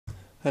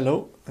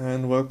Hello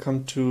and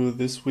welcome to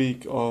this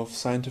week of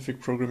scientific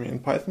programming in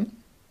Python.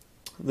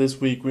 This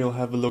week we'll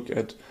have a look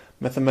at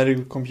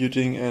mathematical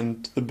computing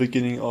and the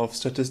beginning of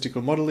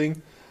statistical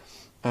modeling.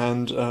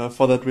 And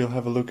for that we'll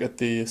have a look at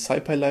the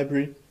Scipy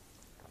library.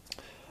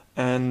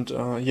 And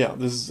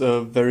this is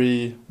a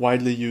very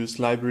widely used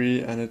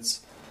library, and it's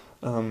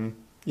a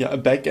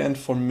backend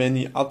for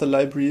many other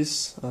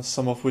libraries,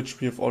 some of which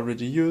we have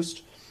already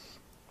used.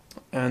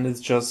 And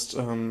it's just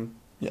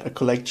a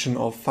collection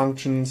of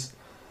functions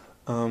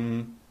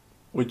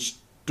which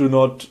do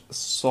not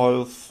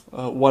solve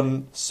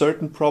one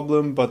certain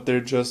problem, but they're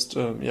just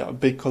a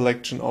big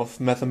collection of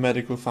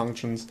mathematical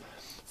functions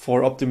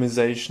for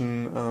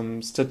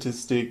optimization,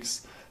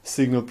 statistics,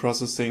 signal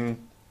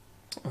processing.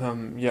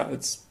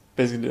 It's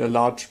basically a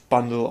large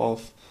bundle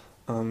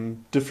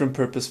of different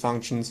purpose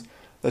functions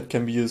that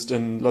can be used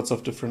in lots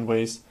of different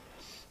ways.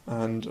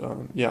 And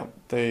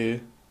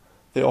they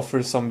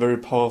offer some very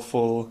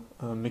powerful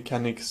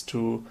mechanics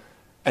to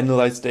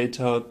analyze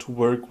data, to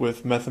work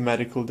with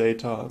mathematical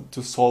data,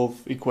 to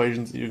solve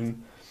equations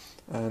even.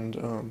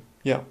 And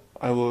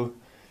I will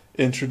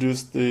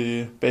introduce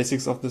the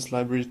basics of this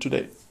library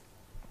today.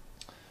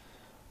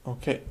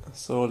 Okay,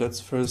 so let's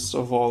first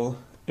of all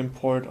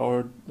import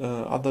our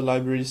other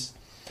libraries,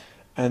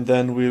 and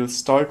then we'll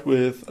start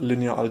with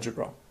linear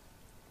algebra.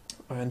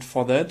 And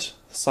for that,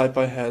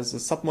 Scipy has a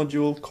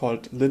submodule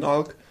called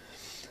linalg,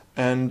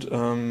 and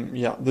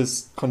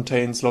this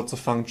contains lots of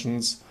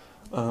functions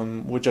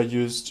which are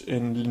used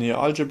in linear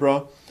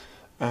algebra,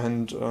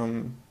 and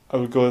I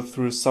will go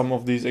through some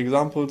of these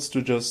examples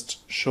to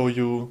just show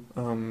you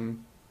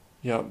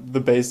the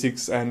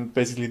basics and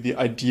basically the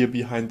idea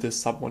behind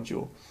this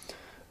submodule.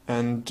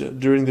 And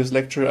during this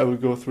lecture I will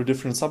go through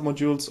different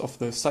submodules of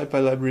the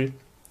Scipy library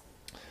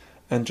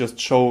and just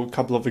show a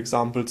couple of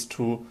examples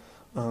to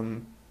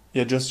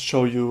just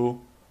show you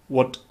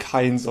what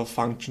kinds of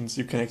functions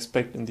you can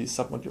expect in these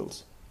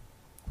submodules.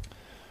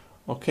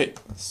 Okay,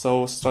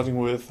 so starting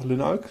with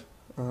linalg.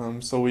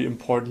 So we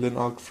import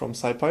linalg from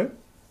Scipy.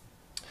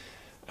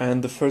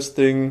 And the first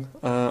thing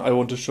I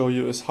want to show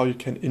you is how you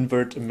can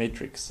invert a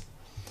matrix.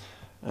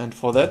 And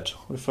for that,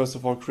 we first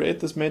of all create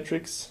this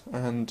matrix,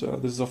 and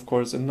this is of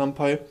course in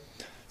NumPy.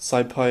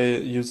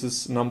 Scipy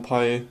uses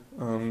NumPy,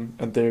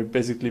 and they're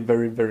basically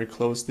very, very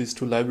close, these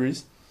two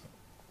libraries.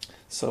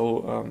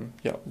 So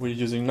we're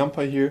using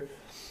NumPy here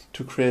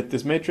to create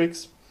this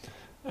matrix,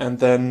 and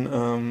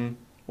then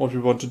what we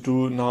want to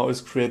do now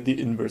is create the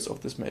inverse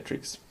of this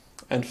matrix.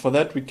 And for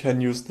that we can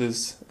use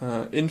this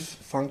inf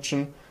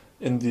function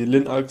in the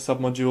linalg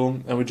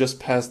submodule, and we just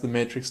pass the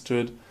matrix to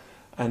it,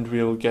 and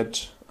we'll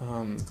get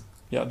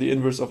the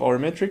inverse of our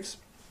matrix.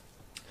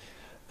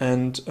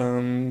 And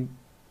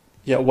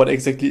what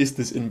exactly is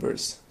this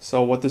inverse?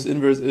 So what this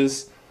inverse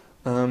is,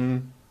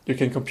 you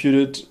can compute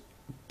it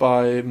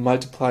by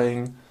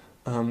multiplying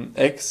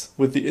x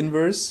with the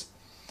inverse,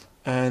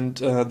 and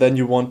then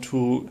you want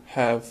to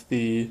have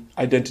the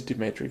identity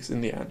matrix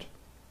in the end.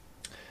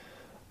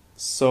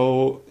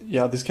 So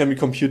this can be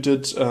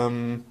computed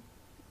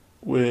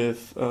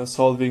with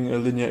solving a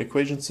linear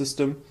equation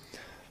system,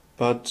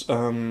 but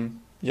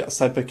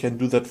Scipy can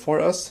do that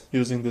for us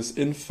using this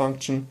inf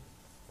function,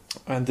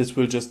 and this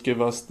will just give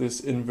us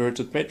this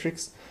inverted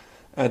matrix,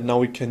 and now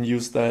we can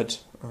use that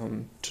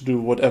to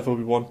do whatever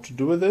we want to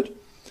do with it.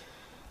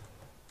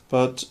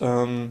 But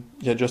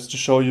just to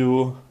show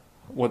you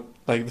what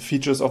the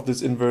features of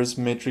this inverse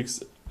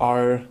matrix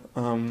are,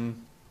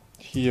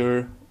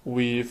 here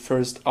we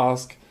first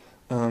ask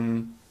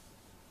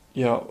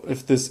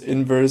if this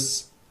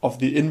inverse of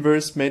the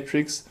inverse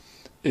matrix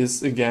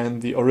is again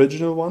the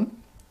original one,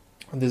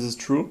 and this is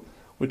true.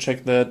 We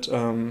check that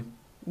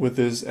with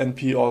this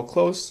NP all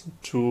close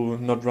to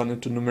not run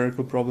into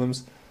numerical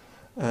problems,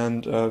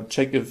 and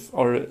check if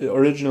our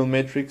original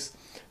matrix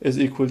is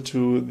equal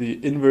to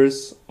the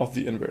inverse of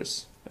the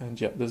inverse, and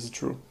this is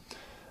true.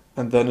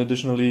 And then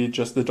additionally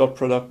just the dot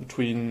product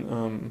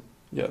between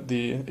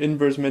the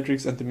inverse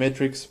matrix and the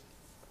matrix.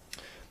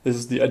 This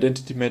is the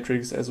identity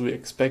matrix as we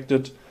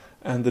expected,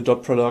 and the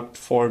dot product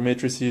for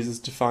matrices is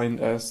defined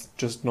as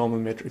just normal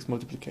matrix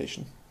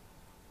multiplication.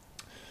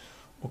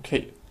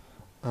 Okay,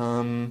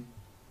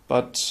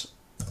 but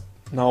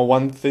now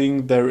one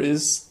thing there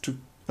is to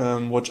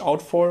watch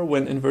out for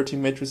when inverting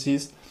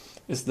matrices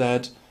is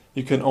that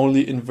you can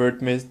only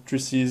invert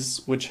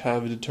matrices which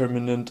have a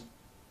determinant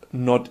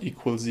not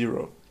equal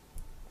 0.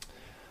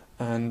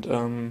 And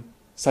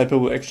Scipy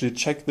will actually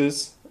check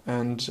this,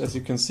 and as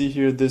you can see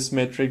here, this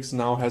matrix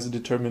now has a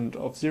determinant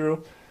of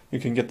 0. You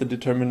can get the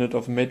determinant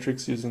of a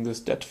matrix using this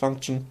det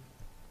function,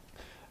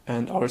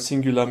 and our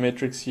singular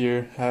matrix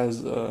here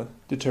has a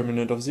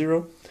determinant of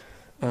 0.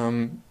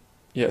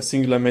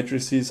 Singular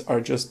matrices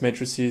are just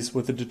matrices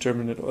with a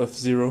determinant of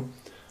 0.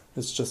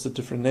 It's just a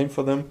different name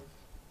for them.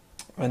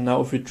 And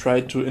now if we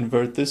try to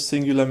invert this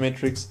singular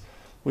matrix,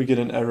 we get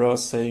an error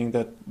saying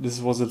that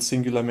this was a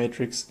singular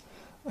matrix,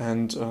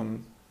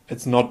 and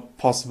it's not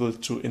possible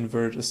to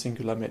invert a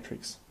singular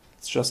matrix.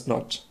 It's just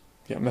not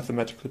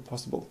mathematically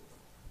possible.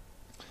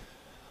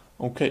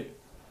 Okay,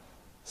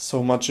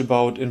 So much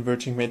about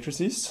inverting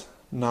matrices.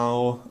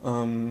 Now,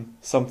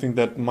 something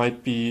that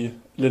might be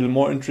a little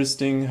more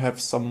interesting,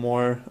 have some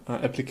more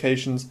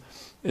applications,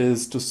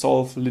 is to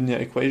solve linear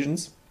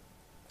equations.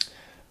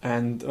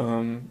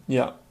 And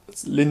yeah,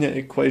 linear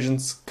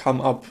equations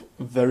come up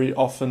very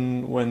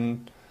often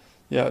when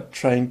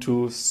trying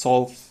to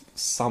solve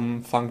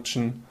some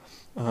function,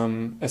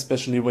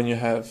 especially when you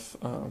have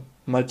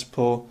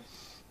multiple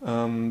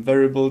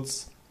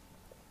variables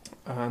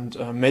and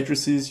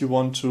matrices you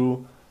want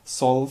to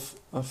solve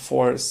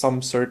for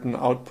some certain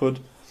output.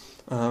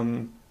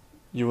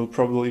 You will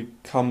probably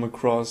come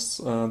across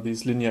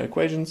these linear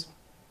equations,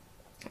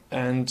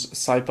 and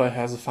Scipy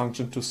has a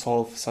function to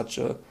solve such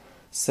a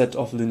set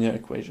of linear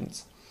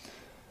equations.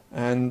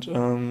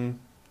 And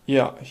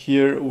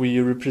here we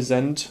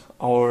represent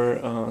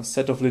our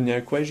set of linear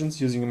equations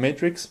using a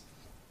matrix,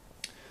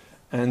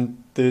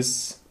 and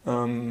this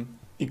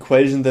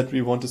equation that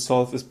we want to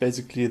solve is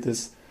basically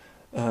this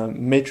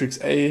matrix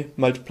A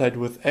multiplied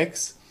with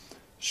x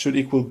should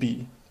equal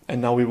b.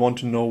 And now we want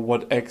to know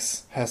what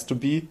x has to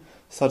be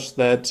such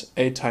that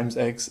a times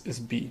x is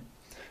b.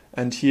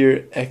 And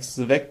here x is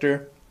a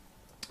vector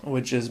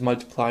which is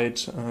multiplied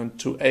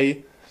to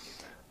a,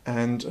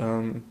 and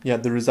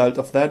the result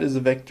of that is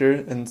a vector,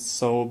 and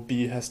so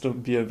b has to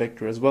be a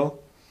vector as well.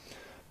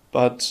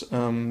 But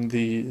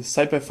the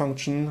Scipy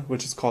function,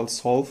 which is called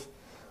solve,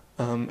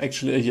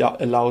 actually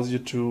allows you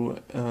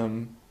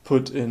to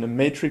put in a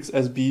matrix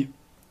as b,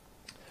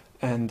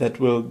 and that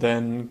will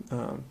then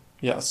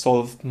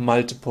solve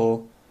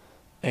multiple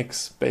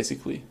x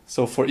basically.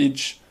 So for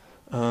each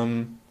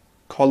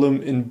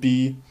column in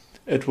b,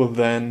 it will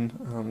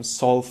then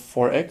solve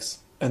for x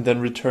and then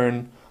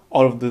return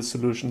all of the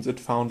solutions it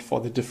found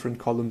for the different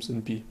columns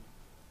in b.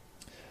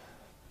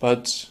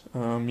 But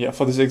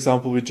for this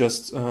example, we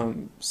just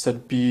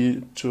set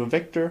b to a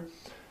vector,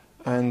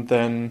 and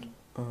then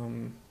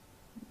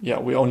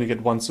we only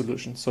get one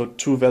solution. So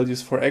two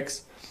values for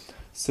x,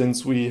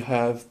 since we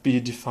have b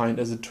defined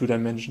as a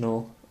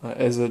two-dimensional,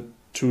 as a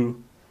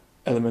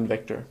two-element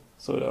vector.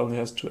 So it only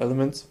has two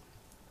elements.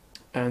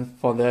 And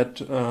for that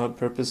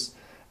purpose,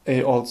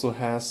 a also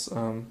has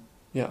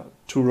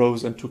two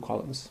rows and two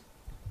columns.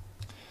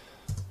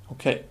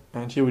 Okay,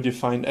 and here we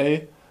define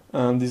a.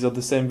 These are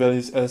the same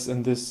values as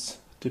in this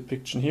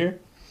depiction here.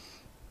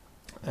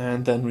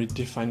 And then we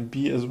define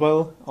b as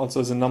well,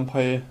 also as a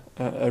NumPy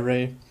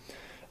array.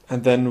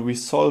 And then we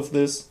solve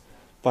this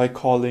by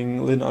calling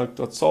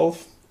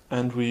linarc.solve,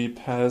 and we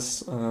pass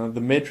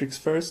the matrix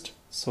first,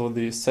 so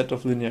the set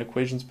of linear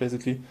equations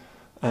basically,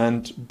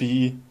 and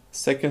b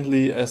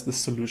secondly as the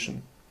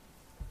solution.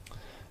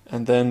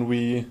 And then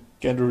we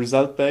get a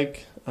result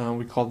back,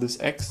 we call this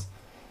x,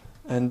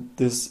 and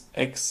this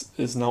x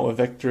is now a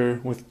vector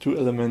with two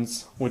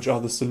elements which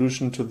are the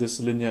solution to this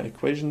linear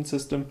equation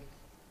system.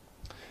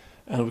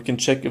 And we can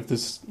check if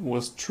this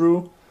was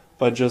true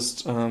by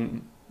just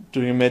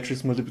doing a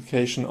matrix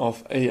multiplication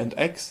of a and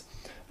x,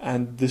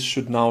 and this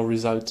should now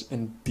result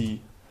in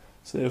b.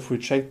 So if we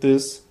check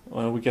this,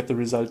 we get the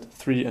result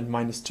 3 and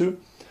minus 2,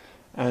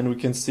 and we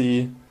can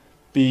see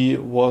b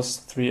was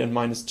 3 and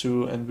minus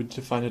 2, and we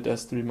define it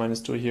as 3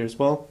 minus 2 here as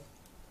well.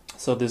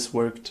 So this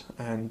worked,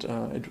 and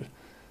it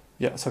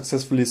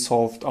successfully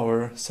solved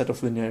our set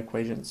of linear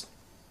equations.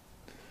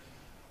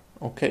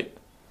 Okay.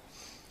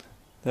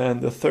 Then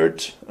the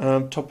third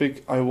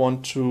topic I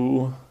want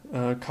to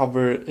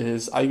cover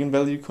is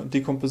eigenvalue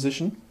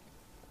decomposition.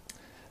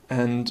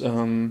 And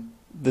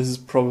this is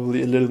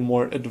probably a little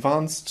more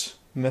advanced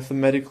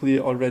mathematically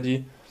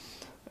already.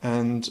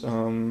 And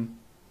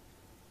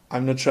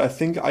I'm not sure, I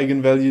think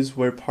eigenvalues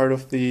were part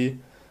of the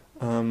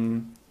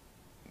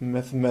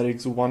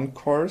Mathematics 1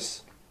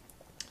 course.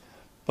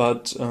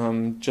 But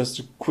just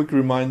a quick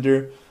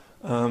reminder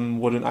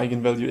what an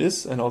eigenvalue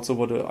is and also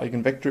what an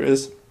eigenvector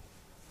is.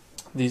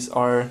 These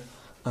are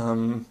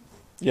the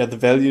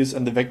values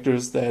and the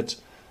vectors that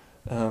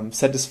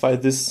satisfy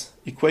this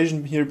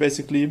equation here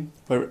basically,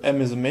 where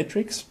m is a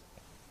matrix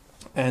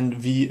and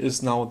v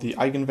is now the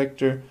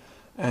eigenvector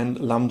and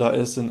lambda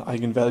is an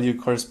eigenvalue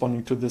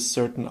corresponding to this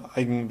certain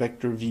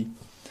eigenvector v.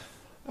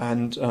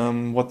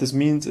 And what this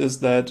means is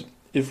that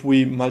if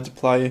we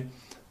multiply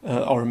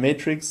our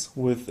matrix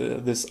with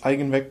this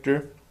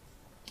eigenvector,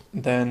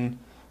 then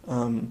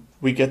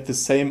we get the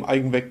same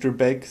eigenvector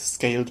back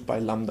scaled by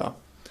lambda.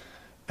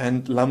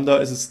 And lambda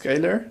is a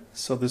scalar,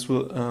 so this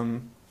will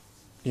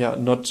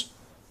not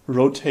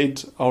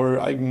rotate our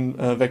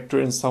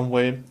eigenvector in some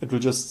way, it will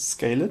just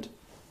scale it.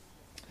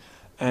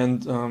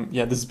 And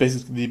this is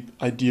basically the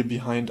idea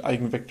behind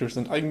eigenvectors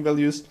and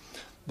eigenvalues,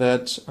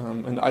 that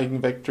an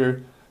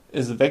eigenvector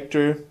is a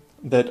vector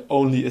that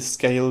only is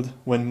scaled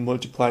when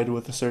multiplied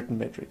with a certain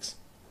matrix.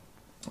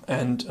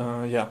 And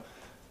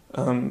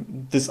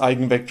this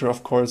eigenvector,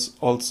 of course,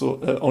 also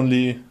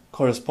only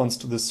corresponds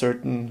to this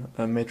certain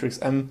matrix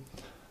M.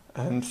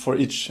 And for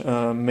each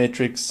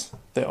matrix,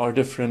 there are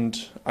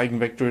different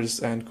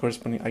eigenvectors and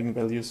corresponding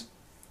eigenvalues.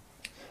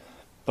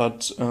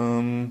 But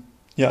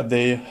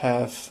they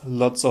have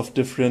lots of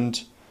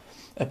different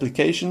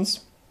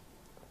applications.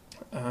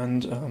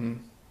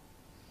 And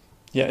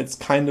yeah, it's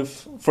kind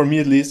of, for me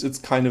at least, it's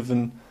kind of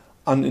an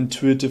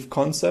unintuitive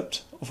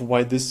concept of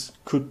why this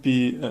could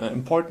be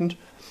important.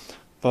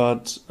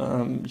 But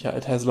yeah,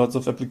 it has lots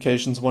of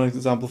applications. One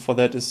example for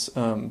that is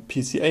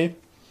PCA.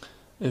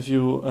 If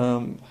you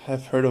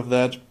have heard of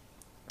that,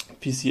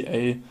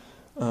 PCA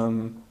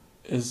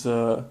is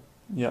a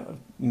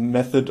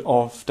method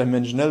of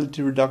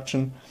dimensionality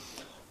reduction,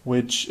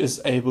 which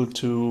is able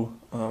to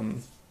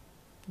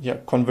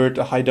convert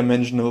a high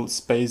dimensional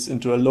space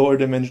into a lower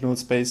dimensional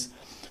space,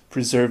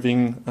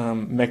 preserving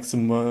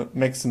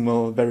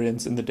maximal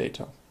variance in the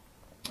data.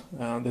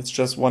 That's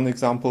just one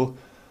example.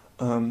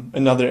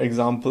 Another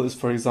example is,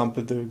 for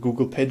example, the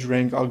Google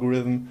PageRank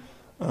algorithm,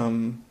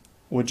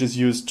 which is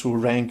used to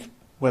rank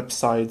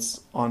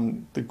websites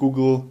on the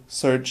Google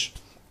search.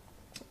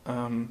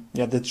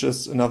 That's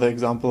just another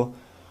example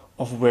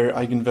of where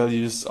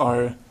eigenvalues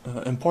are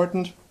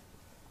important.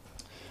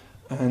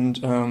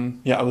 And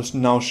I will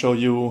now show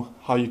you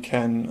how you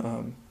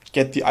can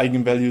get the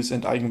eigenvalues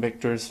and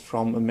eigenvectors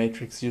from a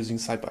matrix using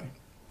Scipy.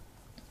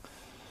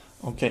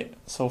 Okay,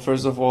 so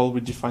first of all,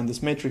 we define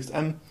this matrix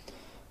M.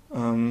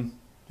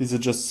 These are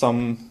just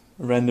some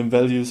random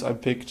values I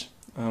picked.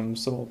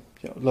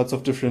 Lots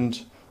of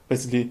different,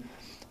 basically,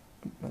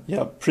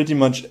 pretty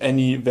much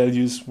any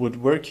values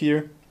would work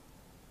here.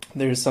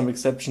 There are some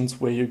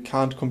exceptions where you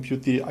can't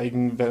compute the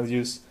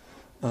eigenvalues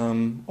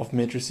of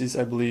matrices,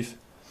 I believe.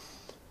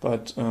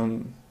 But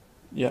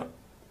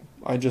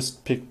I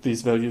just picked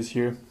these values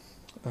here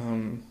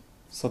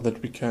so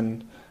that we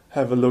can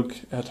have a look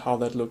at how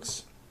that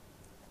looks.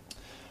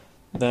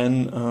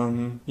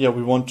 Then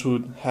we want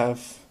to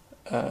have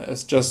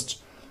as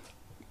just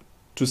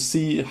to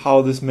see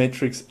how this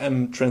matrix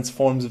M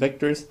transforms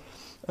vectors.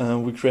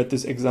 We create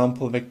this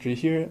example vector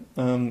here.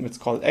 It's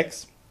called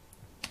X.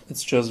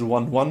 It's just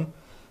 1, 1.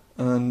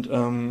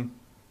 And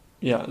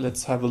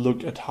let's have a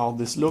look at how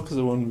this looks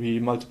when we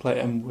multiply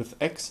M with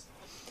X.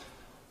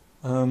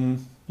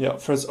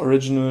 First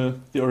the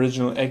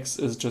original X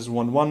is just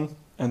 1, 1,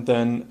 and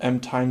then M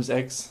times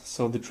X,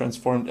 so the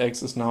transformed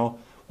X is now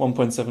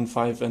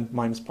 1.75 and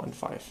minus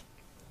 0.5.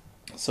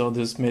 So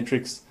this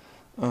matrix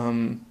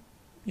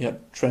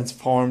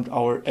transformed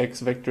our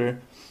X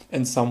vector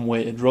in some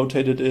way. It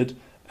rotated it,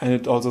 and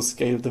it also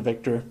scaled the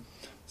vector.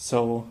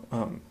 So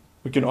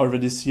we can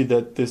already see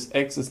that this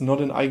X is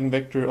not an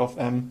eigenvector of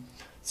M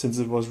since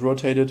it was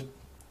rotated.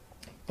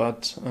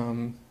 But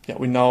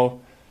we now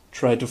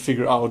try to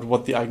figure out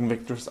what the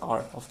eigenvectors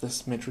are of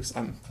this matrix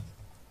M.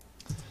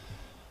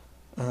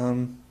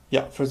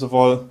 First of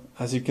all,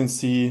 as you can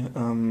see,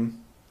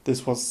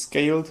 this was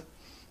scaled.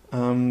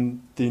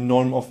 The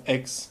norm of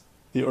X,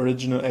 the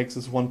original X,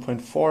 is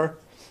 1.4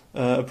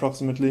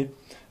 approximately,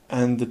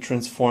 and the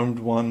transformed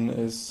one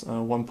is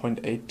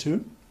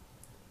 1.82.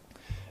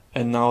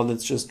 And now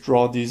let's just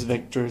draw these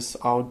vectors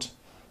out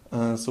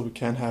so we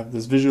can have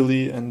this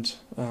visually and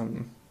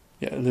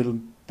a little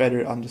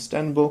better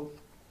understandable.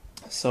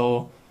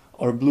 So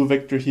our blue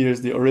vector here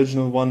is the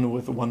original one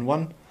with 1,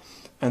 1,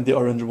 and the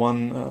orange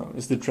one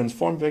is the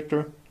transformed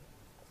vector.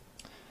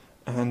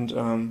 And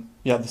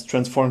this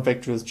transformed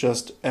vector is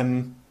just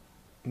M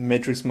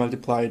matrix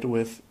multiplied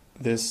with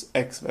this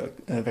X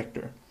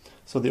vector,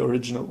 so the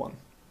original one.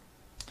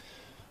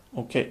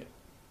 Okay,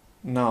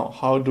 now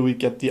how do we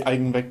get the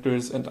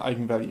eigenvectors and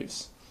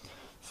eigenvalues?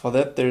 For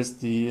that, there's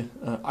the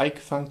eig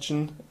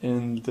function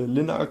in the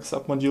linearg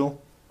submodule,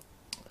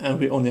 and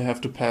we only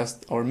have to pass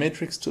our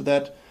matrix to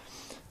that,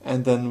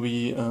 and then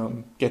we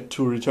get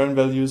two return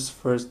values,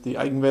 first the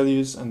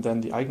eigenvalues and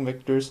then the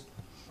eigenvectors.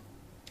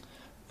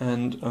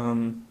 And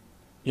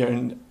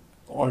in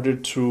order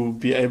to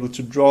be able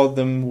to draw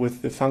them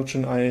with the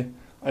function I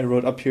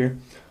wrote up here,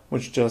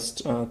 which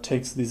just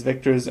takes these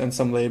vectors and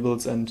some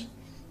labels and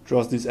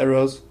draws these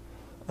arrows,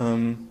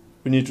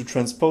 we need to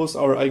transpose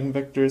our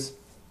eigenvectors.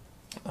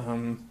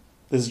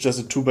 This is just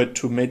a 2 by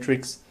 2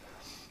 matrix,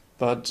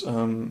 but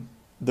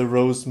the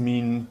rows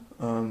mean,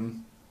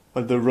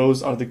 the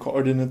rows are the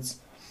coordinates.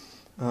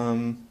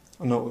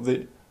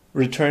 They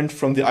returned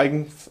from the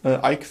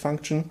eig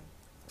function.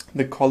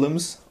 The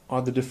columns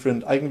are the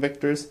different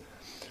eigenvectors,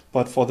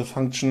 but for the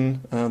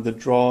function, the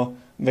draw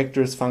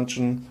vectors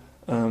function,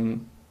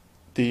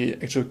 the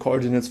actual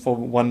coordinates for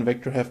one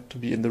vector have to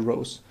be in the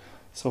rows.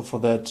 So for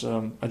that,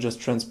 I just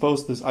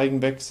transpose this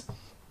eigenvex,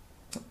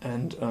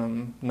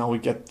 and now we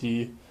get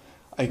the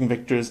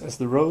eigenvectors as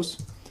the rows.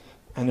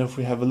 And if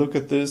we have a look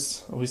at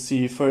this, we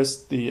see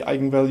first the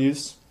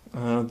eigenvalues.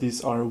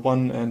 These are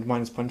 1 and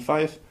minus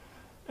 0.5.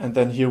 And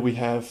then here we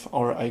have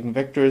our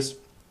eigenvectors,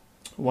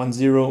 1,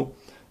 0,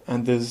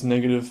 and this is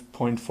negative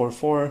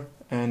 0.44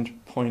 and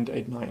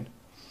 0.89.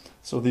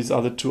 So these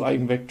are the two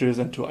eigenvectors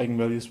and two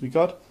eigenvalues we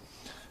got.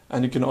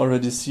 And you can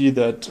already see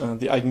that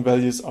the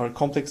eigenvalues are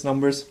complex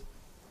numbers.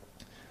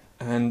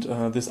 And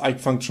this eig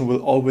function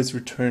will always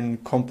return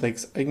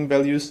complex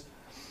eigenvalues,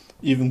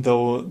 even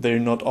though they're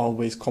not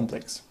always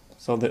complex.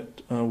 So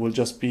that will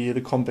just be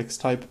the complex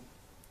type.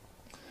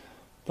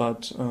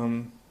 But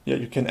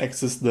you can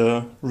access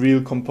the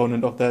real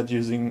component of that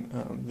using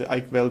the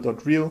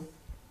eigval.real,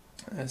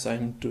 as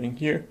I'm doing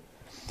here.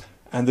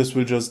 and this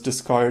will just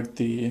discard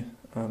the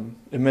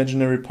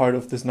imaginary part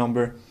of this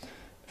number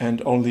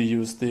and only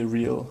use the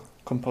real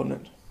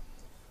component.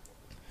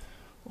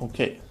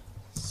 Okay,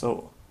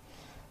 so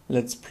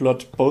let's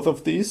plot both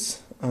of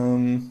these.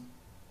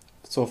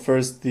 So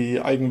first the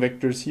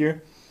eigenvectors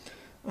here.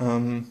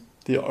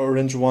 The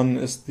orange one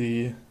is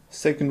the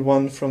second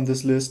one from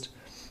this list,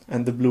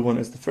 and the blue one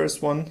is the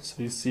first one.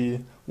 So you see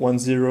 1,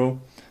 0,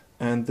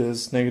 and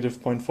this negative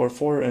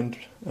 0.44 and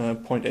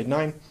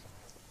 0.89.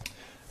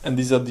 And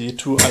these are the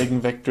two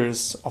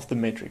eigenvectors of the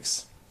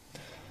matrix.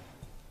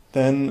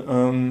 Then,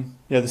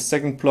 the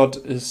second plot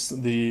is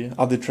the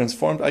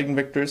transformed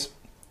eigenvectors.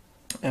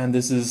 And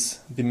this is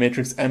the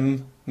matrix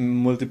M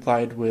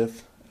multiplied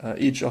with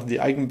each of the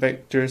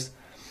eigenvectors.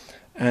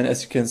 And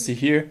as you can see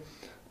here,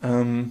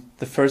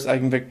 the first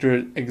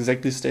eigenvector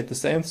exactly stayed the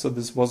same, so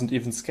this wasn't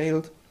even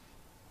scaled.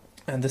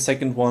 And the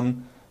second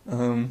one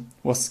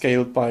was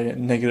scaled by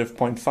negative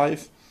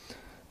 0.5.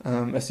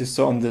 As you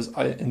saw in this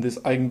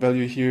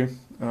eigenvalue here,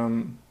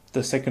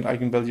 the second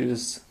eigenvalue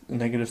is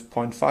negative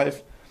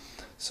 0.5.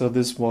 So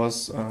this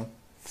was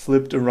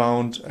flipped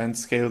around and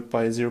scaled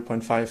by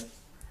 0.5.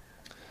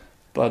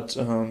 But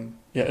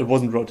it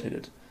wasn't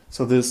rotated.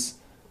 So this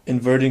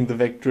inverting the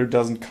vector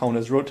doesn't count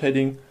as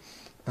rotating,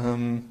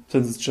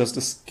 since it's just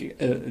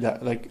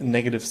like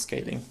negative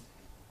scaling.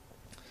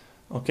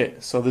 Okay,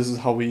 so this is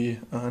how we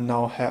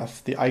now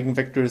have the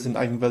eigenvectors and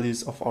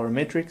eigenvalues of our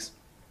matrix.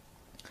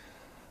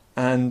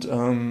 And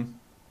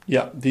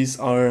these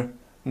are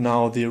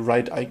now the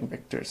right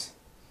eigenvectors.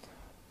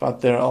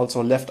 But there are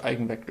also left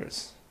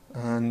eigenvectors.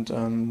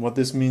 And what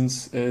this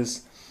means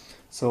is,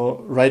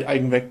 so right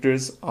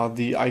eigenvectors are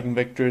the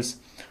eigenvectors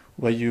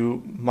where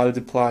you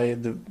multiply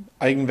the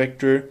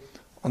eigenvector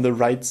on the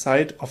right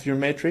side of your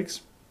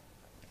matrix,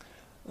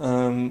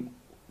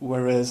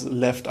 whereas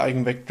left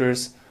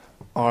eigenvectors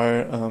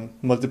are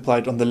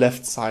multiplied on the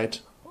left side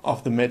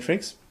of the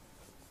matrix.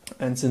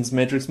 And since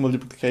matrix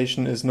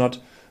multiplication is not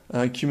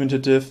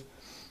commutative,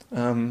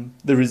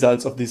 the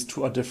results of these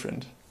two are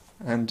different.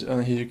 And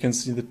here you can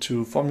see the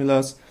two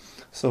formulas.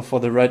 So for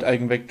the right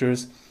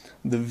eigenvectors,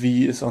 the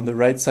v is on the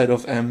right side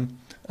of M,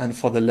 and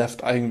for the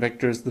left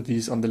eigenvectors, the v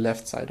is on the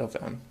left side of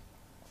M.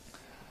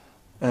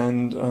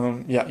 And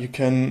you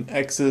can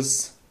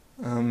access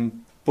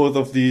both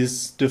of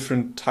these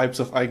different types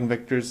of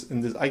eigenvectors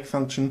in this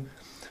eigenfunction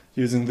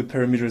using the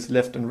parameters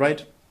left and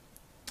right.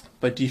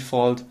 By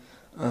default,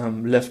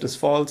 left is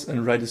false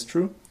and right is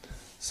true.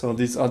 So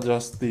these are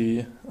just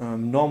the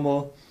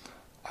normal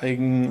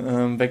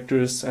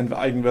eigenvectors and the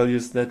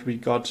eigenvalues that we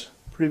got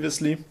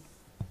previously.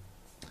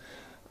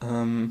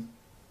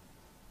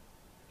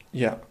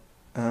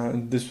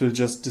 This will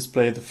just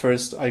display the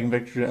first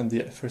eigenvector and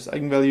the first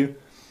eigenvalue.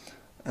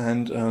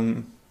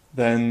 And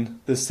then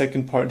the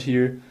second part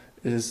here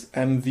is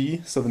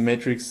mv, so the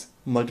matrix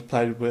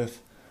multiplied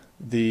with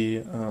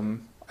the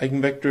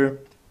eigenvector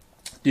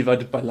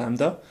divided by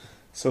lambda.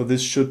 So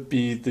this should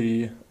be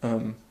the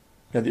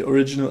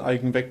original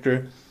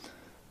eigenvector,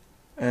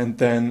 and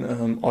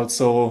then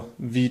also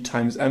v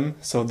times m,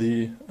 so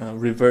the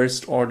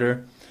reversed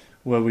order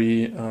where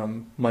we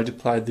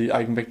multiply the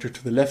eigenvector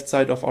to the left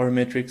side of our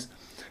matrix.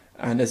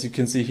 And as you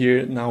can see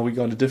here, now we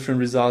got a different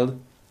result,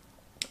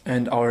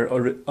 and our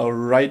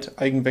right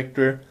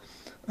eigenvector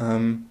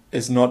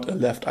is not a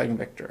left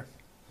eigenvector.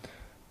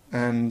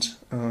 And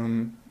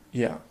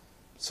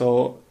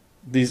so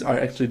these are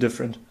actually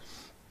different.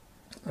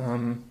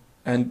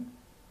 And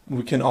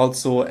we can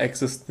also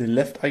access the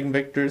left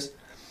eigenvectors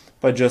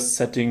by just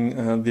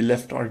setting the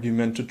left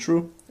argument to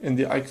true in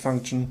the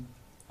eigenfunction.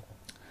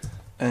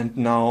 And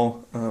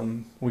now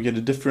we get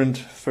a different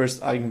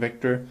first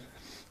eigenvector,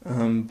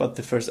 but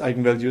the first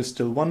eigenvalue is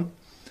still 1.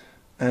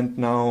 And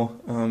now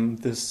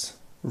this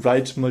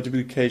right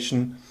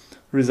multiplication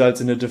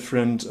results in a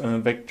different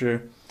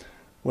vector,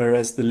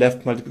 whereas the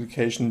left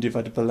multiplication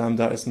divided by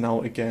lambda is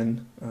now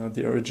again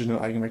the original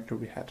eigenvector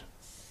we had.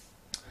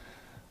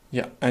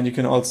 Yeah, and you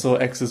can also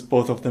access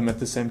both of them at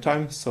the same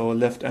time, so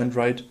left and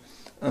right,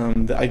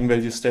 the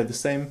eigenvalues stay the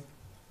same.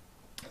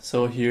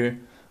 So here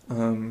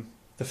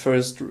the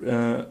first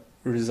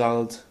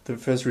result, the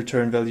first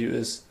return value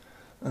is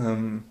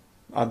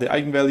are the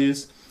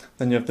eigenvalues,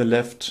 then you have the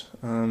left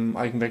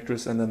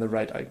eigenvectors and then the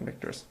right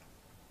eigenvectors.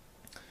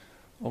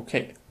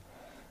 Okay.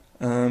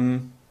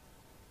 And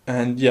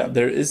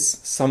there is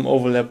some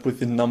overlap with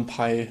the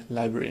NumPy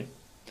library.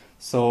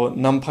 So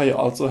NumPy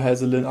also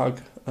has a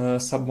linarg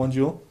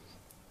submodule,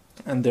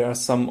 and there are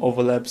some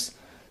overlaps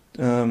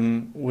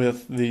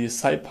with the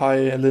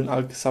Scipy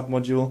linarg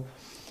submodule.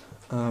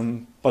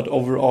 But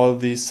overall,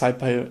 the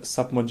Scipy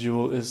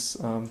submodule is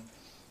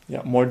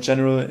more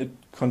general. It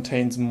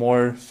contains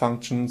more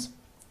functions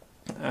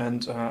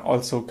and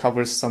also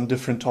covers some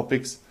different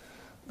topics,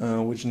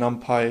 which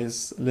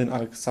NumPy's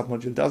linarg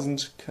submodule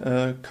doesn't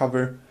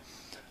cover.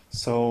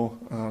 So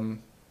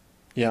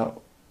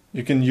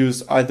you can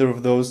use either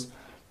of those,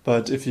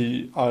 but if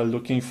you are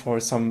looking for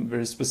some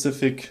very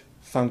specific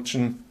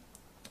function,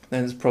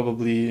 then it's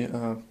probably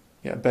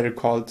a better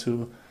call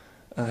to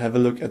have a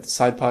look at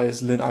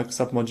Scipy's linarg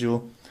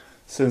submodule.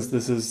 since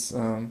this is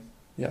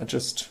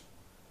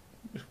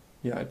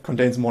it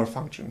contains more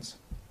functions.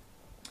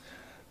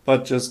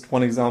 But just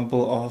one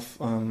example of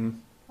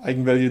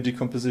eigenvalue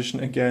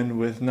decomposition again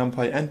with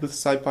NumPy and with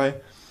Scipy.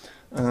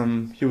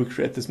 Here we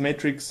create this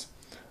matrix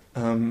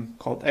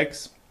called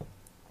X,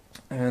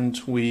 and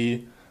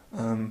we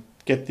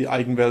get the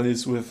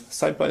eigenvalues with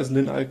Scipy's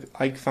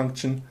lin_alg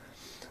function,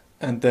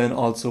 and then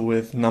also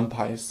with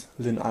NumPy's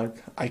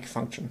lin_alg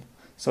function.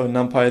 So in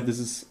NumPy this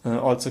is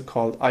also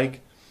called alg,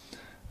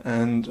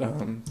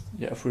 and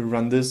if we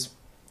run this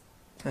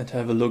and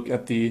have a look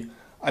at the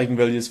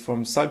eigenvalues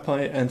from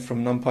Scipy and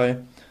from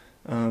NumPy,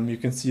 you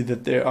can see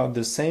that they are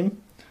the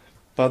same,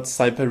 but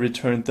Scipy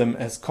returned them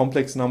as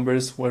complex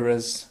numbers,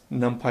 whereas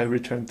NumPy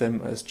returned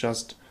them as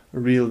just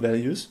real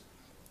values.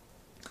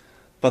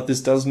 But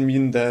this doesn't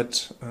mean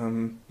that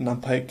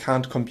NumPy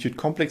can't compute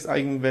complex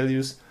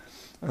eigenvalues.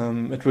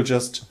 It will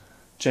just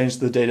change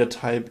the data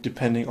type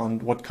depending on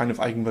what kind of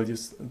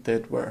eigenvalues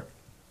that were.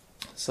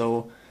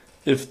 So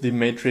if the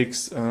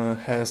matrix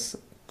has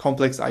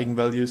complex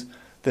eigenvalues,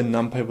 then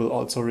NumPy will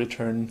also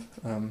return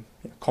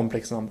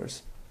complex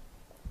numbers.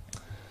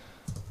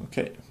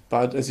 Okay,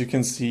 but as you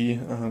can see,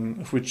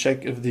 if we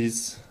check if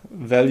these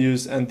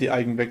values and the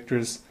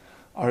eigenvectors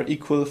are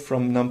equal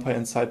from NumPy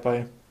and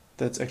Scipy,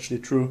 that's actually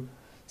true.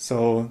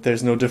 So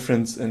there's no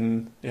difference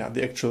in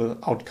the actual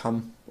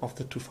outcome of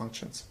the two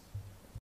functions.